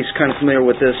 Everybody's kind of familiar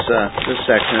with this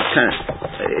section.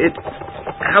 It's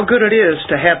how good it is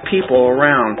to have people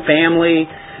around, family,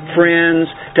 friends,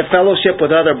 to fellowship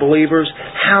with other believers.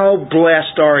 How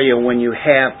blessed are you when you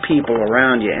have people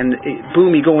around you? And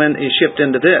boom, you shift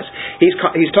into this. He's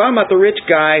talking about the rich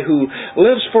guy who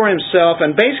lives for himself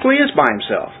and basically is by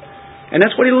himself. And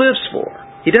that's what he lives for.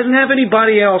 He doesn't have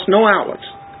anybody else, no outlets.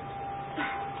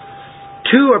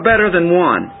 2 are better than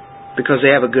 1 because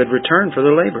they have a good return for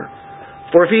their labor.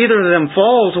 For if either of them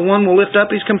falls, the one will lift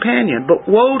up his companion. But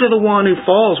woe to the one who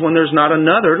falls when there's not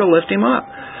another to lift him up.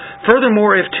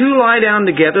 Furthermore, if 2 lie down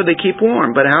together, they keep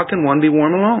warm. But how can one be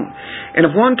warm alone? And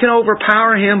if one can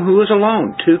overpower him who is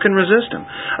alone, 2 can resist him.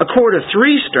 A cord of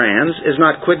 3 strands is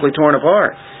not quickly torn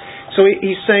apart. So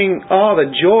he's saying all the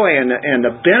joy and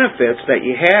the benefits that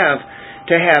you have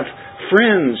to have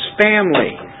friends,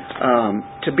 family,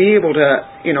 to be able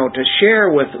to share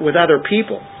with other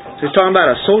people. So he's talking about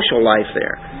a social life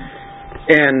there.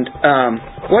 And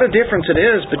what a difference it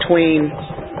is between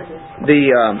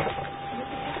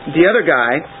the other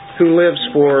guy who lives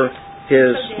for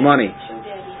his money.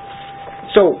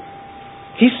 So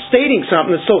he's stating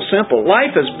something that's so simple.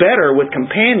 Life is better with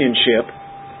companionship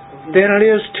than it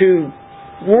is to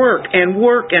work and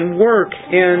work and work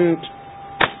and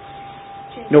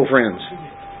no friends.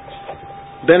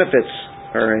 Benefits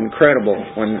are incredible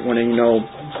when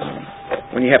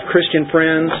when you have Christian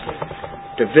friends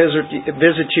to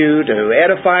visit you, to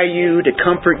edify you, to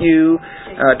comfort you,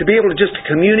 to be able to just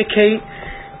communicate.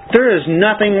 There is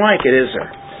nothing like it, is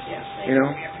there? You know?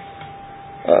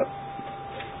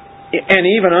 And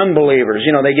even unbelievers,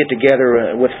 they get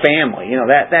together with family.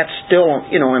 That's still,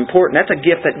 important. That's a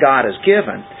gift that God has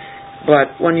given.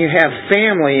 But when you have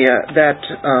family that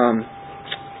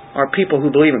are people who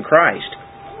believe in Christ,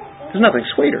 there's nothing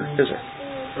sweeter, is there?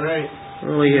 Right. It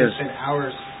really is. We spend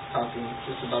hours talking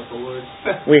just about the Lord.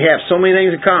 We have so many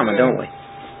things in common, don't we?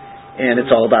 And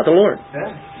it's all about the Lord.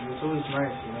 Yeah, it's always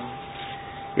nice,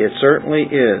 It certainly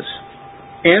is.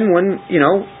 And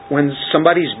when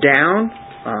somebody's down,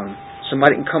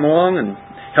 somebody can come along and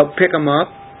help pick them up.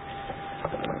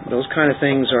 Those kind of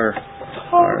things are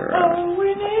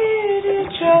we need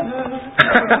each other.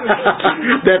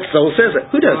 That so says it.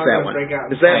 Who does that one?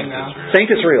 Is that Saint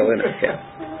Israel, isn't it? Yeah.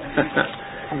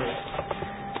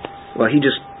 Well, he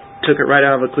just took it right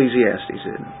out of Ecclesiastes,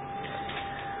 didn't he?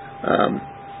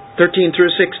 13 through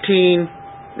 16.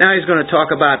 Now he's going to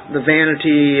talk about the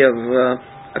vanity of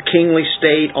a kingly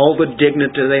state, all the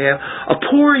dignity they have. A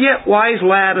poor yet wise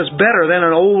lad is better than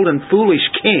an old and foolish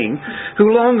king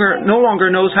who no longer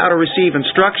knows how to receive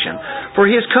instruction. For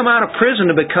he has come out of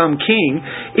prison to become king,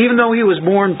 even though he was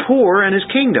born poor in his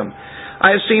kingdom.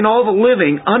 I have seen all the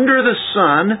living under the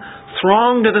sun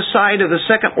throng to the side of the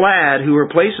second lad who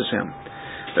replaces him.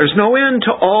 There's no end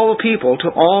to all the people, to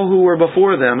all who were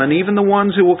before them, and even the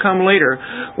ones who will come later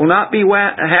will not be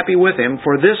happy with him,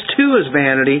 for this too is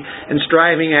vanity and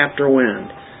striving after wind.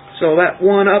 So that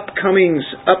one upcoming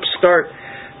upstart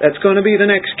that's going to be the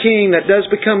next king that does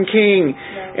become king,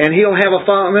 and he'll have a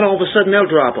following, and then all of a sudden they'll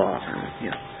drop off.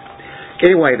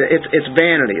 Anyway, it's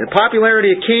vanity. The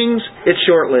popularity of kings, it's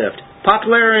short-lived.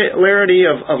 Popularity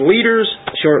of leaders,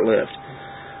 short-lived.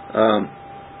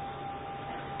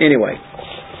 Anyway,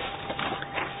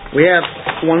 we have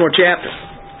one more chapter.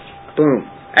 Boom.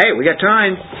 Hey, we got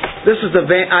time. This is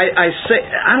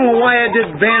I don't know why I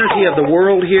did vanity of the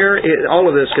world here. All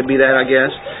of this could be that, I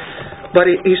guess. But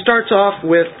he starts off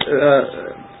with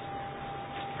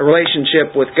a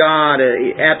relationship with God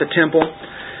at the temple.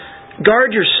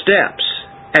 Guard your steps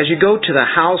as you go to the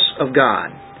house of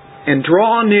God, and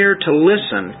draw near to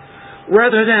listen,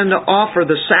 rather than to offer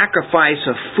the sacrifice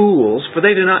of fools, for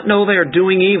they do not know they are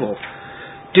doing evil.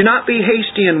 Do not be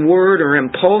hasty in word or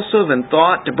impulsive in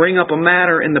thought to bring up a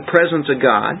matter in the presence of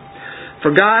God.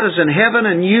 For God is in heaven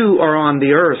and you are on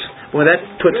the earth. Well, that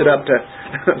puts it up to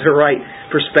the right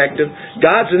perspective.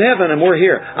 God's in heaven and we're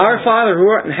here. Our Father who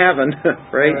art in heaven,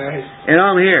 right? And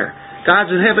I'm here.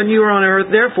 God's in heaven, you are on earth.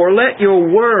 Therefore, let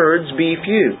your words be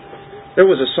few. There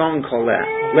was a song called that.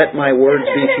 Let my words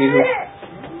be few.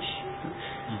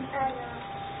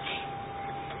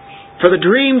 For the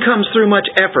dream comes through much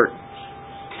effort,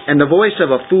 and the voice of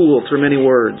a fool through many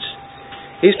words.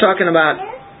 He's talking about,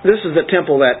 this is the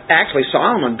temple that actually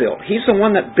Solomon built. He's the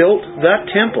one that built the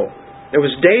temple. There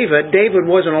was David. David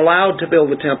wasn't allowed to build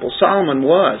the temple. Solomon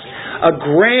was. A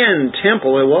grand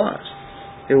temple it was.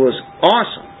 It was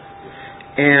awesome.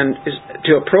 And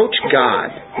to approach God,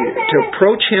 to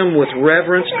approach Him with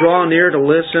reverence, draw near to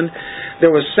listen.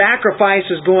 There was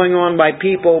sacrifices going on by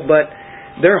people, but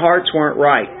their hearts weren't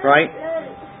right?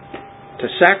 To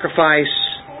sacrifice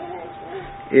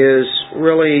is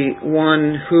really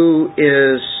one who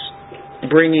is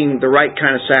bringing the right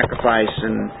kind of sacrifice,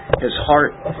 and his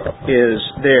heart is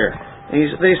there. And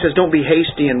he says, don't be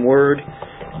hasty in word.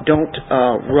 Don't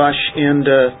rush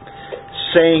into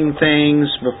saying things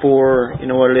before,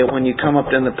 when you come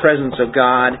up in the presence of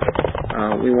God,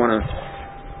 we want to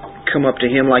come up to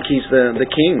Him like He's the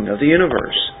King of the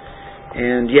universe.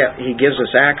 And yet He gives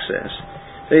us access.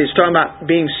 He's talking about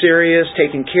being serious,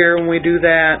 taking care when we do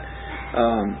that.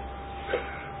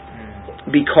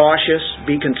 Be cautious,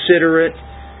 be considerate,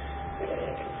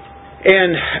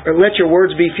 and let your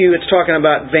words be few. It's talking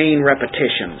about vain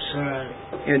repetitions. Right.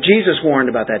 Jesus warned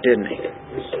about that, didn't He?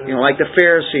 Like the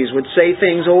Pharisees would say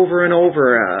things over and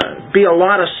over. Be a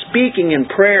lot of speaking in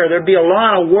prayer. There'd be a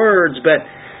lot of words, but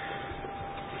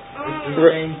it's the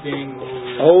same thing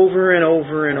over and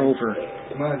over and over.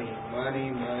 Money, money,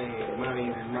 money,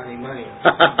 money, money, money.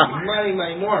 Money,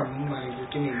 money, more money.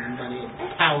 Just give me money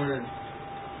and power and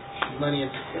money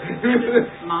and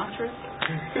mantra.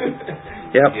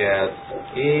 Yep. Yes.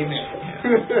 Amen.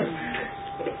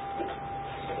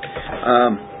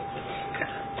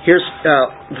 Here's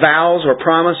vows or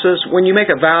promises. When you make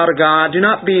a vow to God, do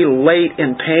not be late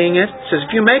in paying it. It says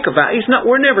if you make a vow,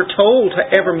 we're never told to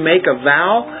ever make a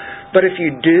vow, but if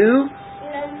you do,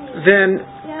 then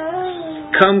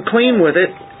come clean with it.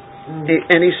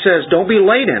 And He says, don't be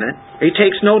late in it. He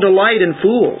takes no delight in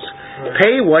fools.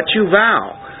 Pay what you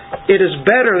vow. It is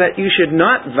better that you should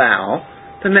not vow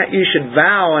than that you should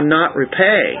vow and not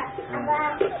repay.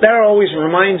 That always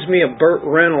reminds me of Burt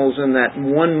Reynolds in that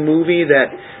one movie that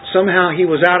somehow he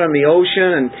was out on the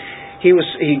ocean and he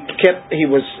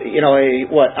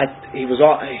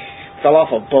fell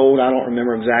off a boat, I don't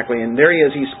remember exactly, and there he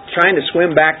is, he's trying to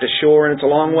swim back to shore and it's a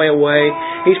long way away.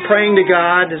 He's praying to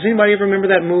God. Does anybody ever remember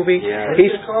that movie? Yeah.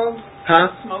 What's it called?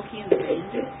 Huh? Smokey and the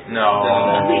Bandit? No.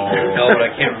 No, but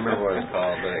I can't remember what it's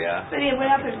called, but yeah. But he went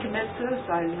up and committed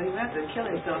suicide, and he went up to kill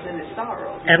himself in his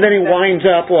sorrow. And then he winds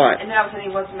up what? And that was when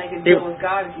he wants to make a deal with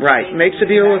God. Right, makes a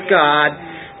deal with God,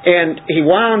 and he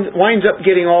winds up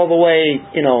getting all the way,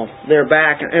 there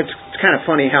back. And it's kind of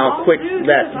funny how quick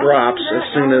that drops as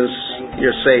soon as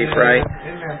you're safe, right?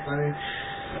 Isn't that funny?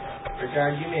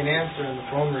 God, give me an answer and the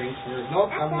phone rings.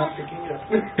 Nope, I'm not picking it up.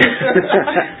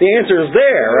 The answer is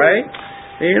there, right?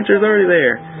 The answer is already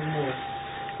there.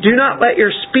 Do not let your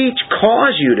speech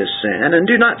cause you to sin, and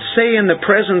do not say in the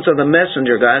presence of the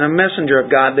messenger of God. And a messenger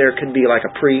of God there could be like a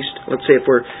priest. Let's say if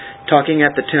we're talking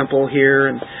at the temple here,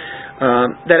 and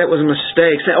that it was a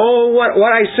mistake. Say, what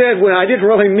I said, well, I didn't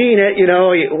really mean it.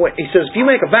 He says, if you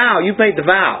make a vow, you've made the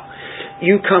vow.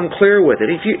 You come clear with it.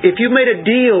 If you made a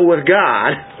deal with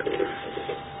God,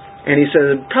 and He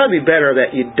says it'd probably be better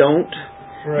that you don't.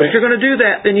 Right. But if you're going to do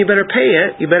that, then you better pay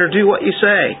it. You better do what you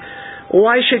say.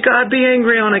 Why should God be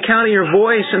angry on account of your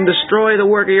voice and destroy the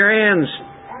work of your hands?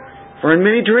 For in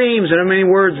many dreams and in many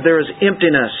words there is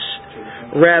emptiness.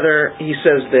 Rather, He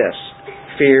says this: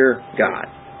 fear God.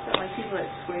 So like people that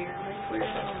swear, they swear.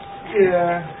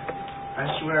 Yeah, I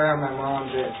swear on my mom.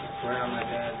 I swear on my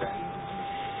dad.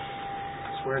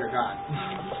 Swear to God.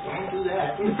 Don't do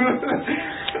that.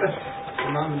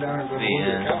 Mom and Dad are going to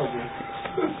Calgary.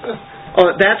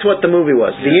 That's what the movie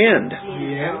was. The end.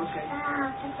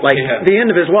 Like the end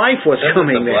of his life was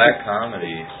coming. That's a black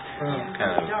comedy.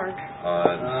 Kind of dark.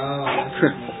 Odd.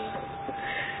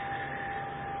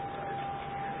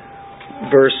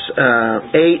 Verse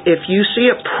 8, if you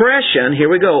see oppression, here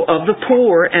we go, of the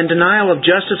poor and denial of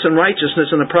justice and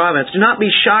righteousness in the province, do not be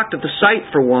shocked at the sight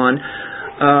for one.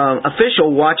 Official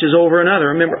watches over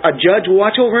another. Remember, a judge will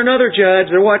watch over another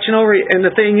judge. They're watching over, and the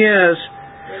thing is,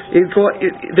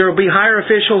 there will be higher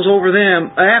officials over them.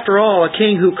 After all, a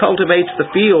king who cultivates the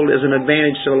field is an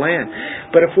advantage to the land.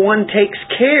 But if one takes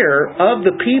care of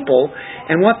the people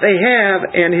and what they have,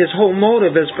 and his whole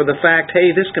motive is for the fact,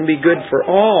 hey, this can be good for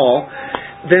all,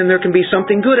 then there can be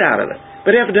something good out of it.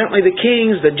 But evidently the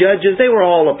kings, the judges, they were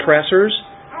all oppressors.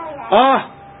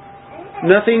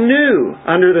 Nothing new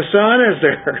under the sun, is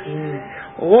there?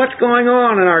 What's going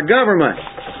on in our government?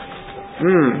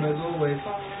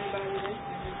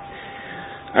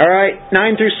 All right,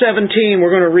 9 through 17,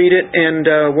 we're going to read it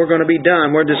and we're going to be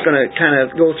done. We're just going to kind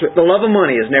of go through it. The love of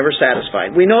money is never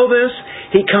satisfied. We know this.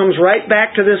 He comes right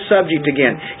back to this subject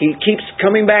again. He keeps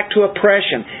coming back to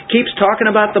oppression, keeps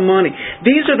talking about the money.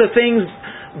 These are the things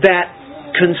that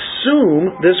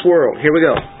consume this world. Here we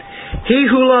go. He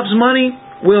who loves money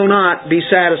will not be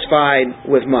satisfied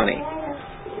with money.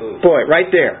 Boy, right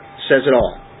there says it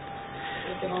all.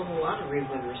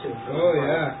 Oh,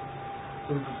 yeah.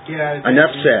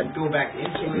 Enough said. Go back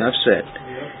into it. Enough said.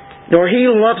 Nor he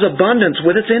who loves abundance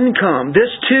with its income.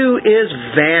 This too is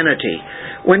vanity.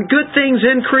 When good things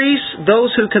increase,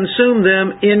 those who consume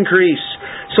them increase.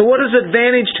 So what is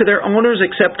advantage to their owners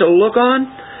except to look on?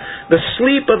 The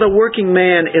sleep of the working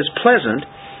man is pleasant,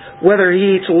 whether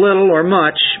he eats little or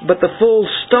much, but the full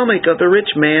stomach of the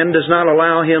rich man does not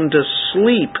allow him to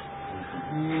sleep.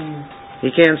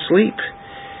 He can't sleep.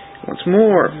 Once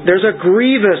more, there's a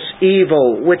grievous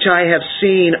evil which I have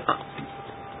seen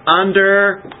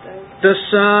under the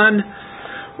sun,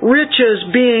 riches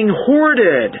being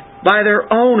hoarded by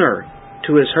their owner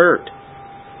to his hurt.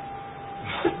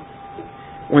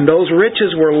 When those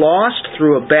riches were lost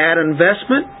through a bad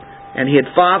investment, and he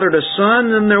had fathered a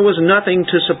son, then there was nothing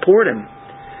to support him.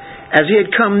 As he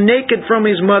had come naked from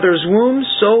his mother's womb,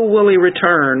 so will he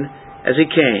return as he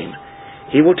came.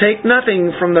 He will take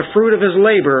nothing from the fruit of his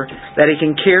labor that he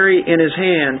can carry in his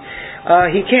hand.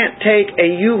 He can't take a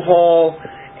U-Haul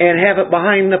and have it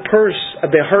behind the hearse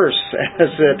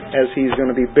as he's going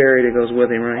to be buried. It goes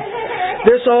with him, right?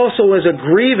 This also is a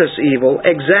grievous evil.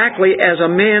 Exactly as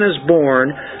a man is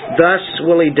born, thus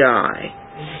will he die.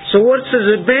 So what's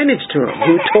his advantage to him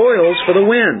who toils for the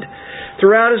wind?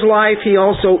 Throughout his life he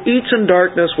also eats in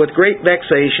darkness with great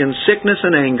vexation, sickness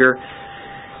and anger.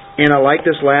 And I like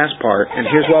this last part, and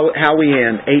here's how we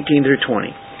end, 18 through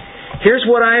 20. Here's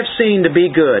what I have seen to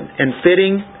be good and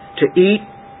fitting to eat,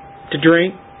 to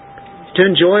drink, to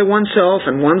enjoy oneself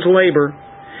and one's labor,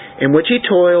 in which he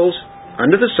toils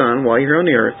under the sun while you're on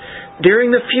the earth,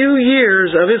 during the few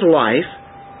years of his life,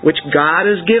 which God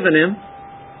has given him.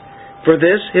 For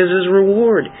this is his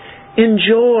reward.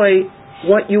 Enjoy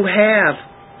what you have.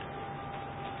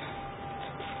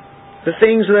 The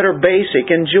things that are basic,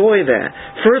 enjoy that.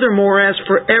 Furthermore, as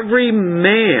for every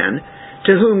man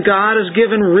to whom God has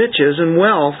given riches and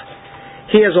wealth,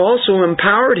 He has also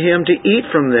empowered him to eat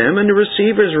from them and to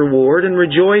receive his reward and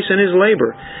rejoice in his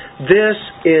labor. This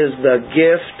is the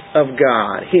gift of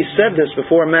God. He said this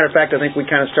before. As a matter of fact, I think we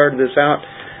kind of started this out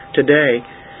today.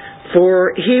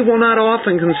 For he will not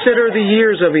often consider the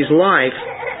years of his life,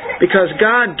 because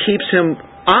God keeps him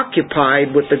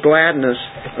occupied with the gladness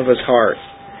of his heart.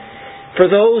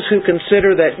 For those who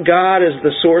consider that God is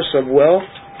the source of wealth,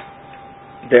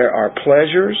 there are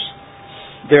pleasures,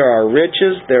 there are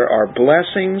riches, there are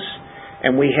blessings,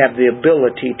 and we have the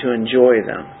ability to enjoy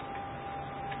them.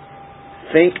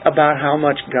 Think about how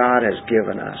much God has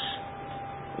given us.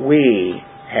 We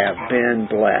have been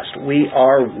blessed. We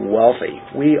are wealthy.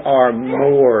 We are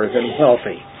more than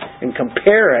wealthy. And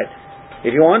compare it,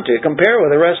 if you want to, compare it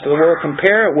with the rest of the world.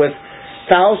 Compare it with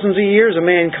thousands of years of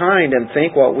mankind and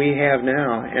think what we have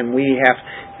now. And we have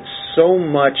so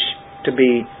much to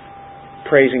be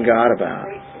praising God about.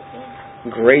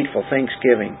 Grateful,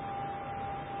 thanksgiving.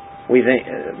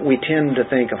 We tend to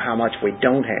think of how much we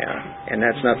don't have, and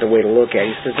that's not the way to look at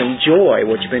it. He says, enjoy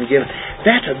what you've been given.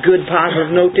 That's a good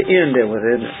positive note to end it with,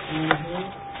 isn't it?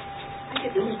 Mm-hmm. I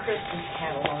get this Christmas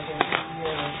catalog every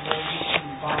year where you can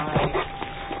buy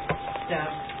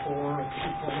stuff for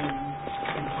people in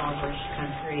impoverished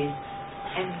countries,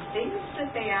 and things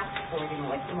that they ask for,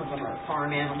 like some of them are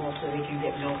farm animals so they can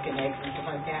get milk and eggs and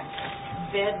stuff like that.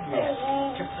 Bed nets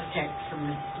to protect from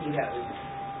mosquitoes.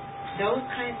 Those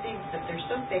kind of things that they're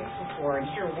so thankful for, and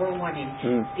here we're wanting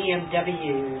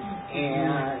BMWs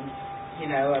and,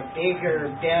 a bigger,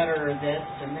 better this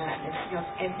and that,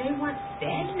 and they want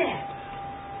bed nets.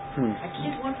 A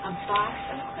kid wants a box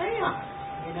of crayons,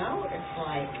 It's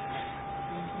like,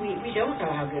 we don't know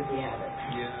how good we have it.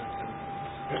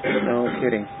 Yeah. No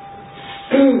kidding.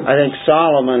 I think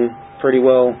Solomon pretty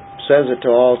well says it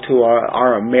to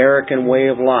our American way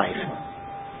of life.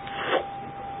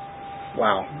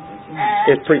 Wow.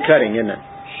 It's pretty cutting, isn't it?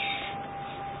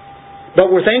 But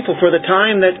we're thankful for the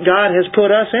time that God has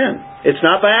put us in. It's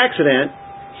not by accident.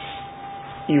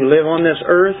 You live on this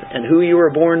earth and who you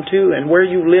were born to and where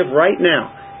you live right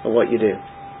now and what you do.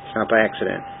 It's not by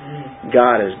accident.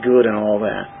 God is good in all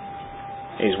that.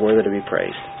 He's worthy to be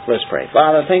praised. Let's pray.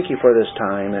 Father, thank you for this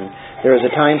time. And there is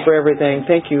a time for everything.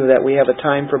 Thank you that we have a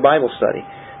time for Bible study.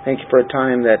 Thank you for a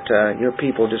time that your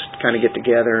people just kind of get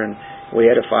together and we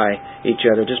edify each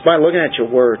other just by looking at your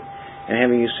Word and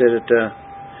having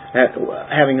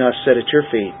us sit at your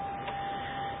feet.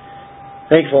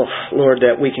 Thankful, Lord,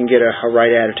 that we can get a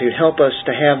right attitude. Help us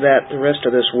to have that the rest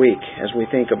of this week as we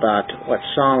think about what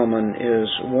Solomon is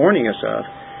warning us of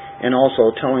and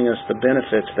also telling us the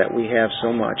benefits that we have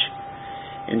so much.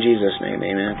 In Jesus' name,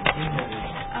 amen.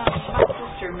 My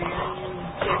sister Marion,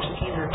 she actually came to